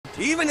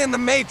Even in the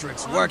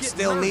Matrix, work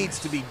still needs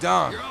to be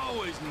done. You're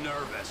always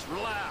nervous.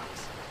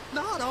 Relax.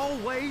 Not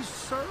always,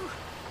 sir.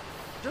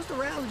 Just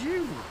around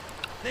you.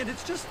 And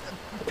it's just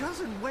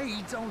Cousin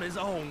Wade's on his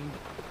own.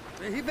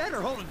 He better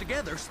hold it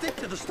together. Stick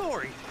to the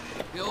story.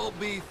 He'll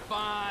be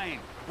fine.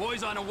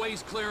 Boy's on a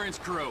waste clearance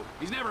crew.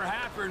 He's never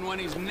happier than when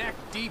he's neck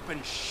deep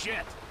in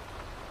shit.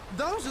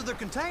 Those are the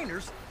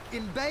containers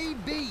in Bay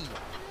B.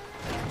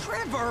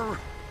 Trevor!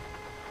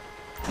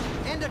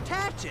 And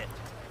attach it.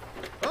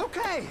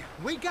 Okay,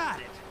 we got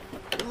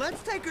it.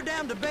 Let's take her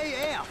down to Bay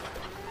F.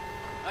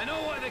 I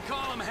know why they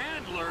call them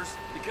handlers,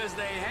 because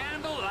they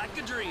handle like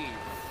a dream.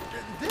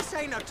 This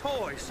ain't a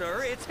toy,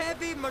 sir. It's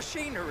heavy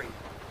machinery.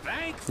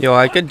 Thanks. Yo,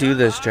 I could do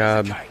this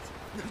job.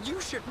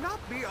 You should not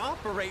be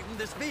operating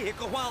this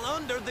vehicle while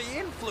under the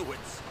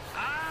influence.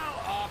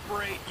 I'll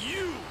operate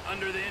you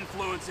under the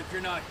influence if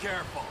you're not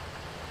careful.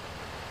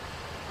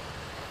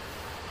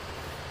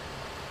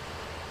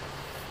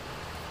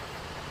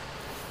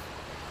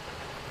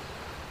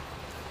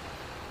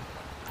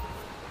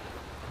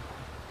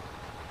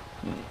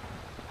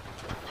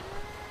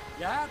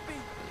 You happy?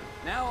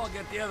 Now I'll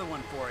get the other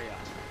one for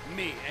you.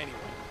 Me, anyway.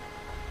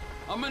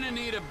 I'm gonna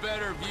need a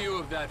better view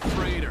of that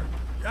freighter.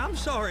 I'm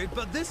sorry,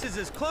 but this is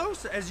as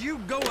close as you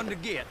going to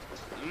get.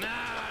 Nah.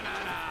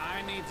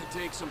 I need to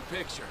take some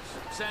pictures.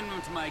 Send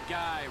them to my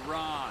guy,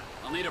 Ron.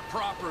 I'll need a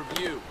proper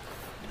view.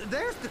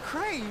 There's the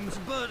cranes,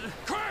 but...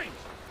 Cranes!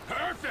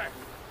 Perfect!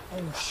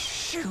 Oh,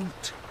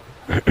 shoot.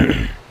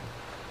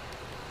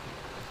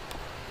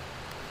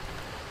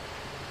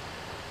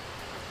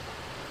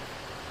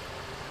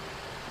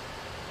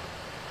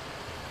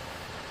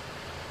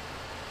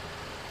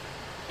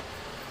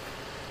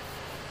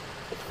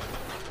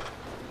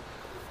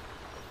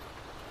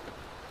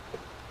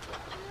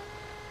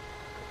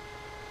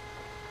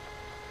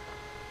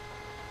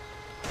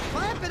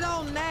 Clap it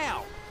on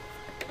now.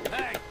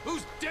 Hey,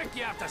 whose dick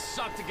you have to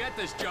suck to get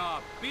this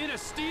job? Being a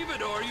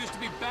stevedore used to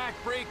be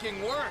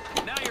back-breaking work.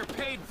 Now you're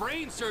paid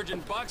brain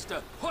surgeon bucks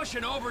to push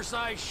an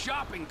oversized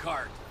shopping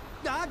cart.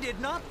 I did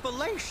not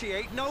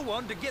fellatiate no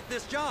one to get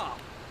this job.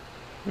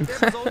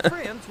 It was old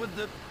friends with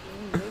the...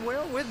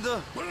 Well, with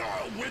the...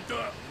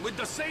 With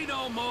the say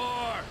no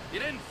more. You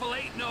didn't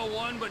fillet no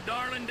one, but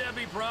darling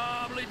Debbie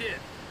probably did.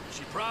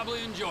 She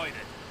probably enjoyed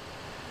it.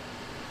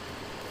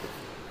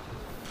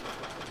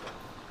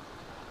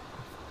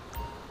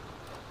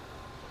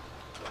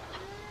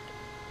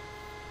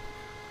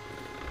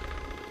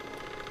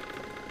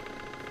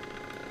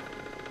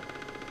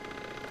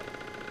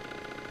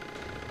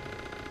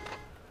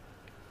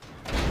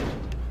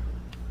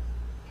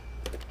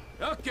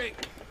 Okay,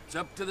 it's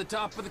up to the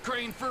top of the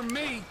crane for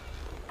me.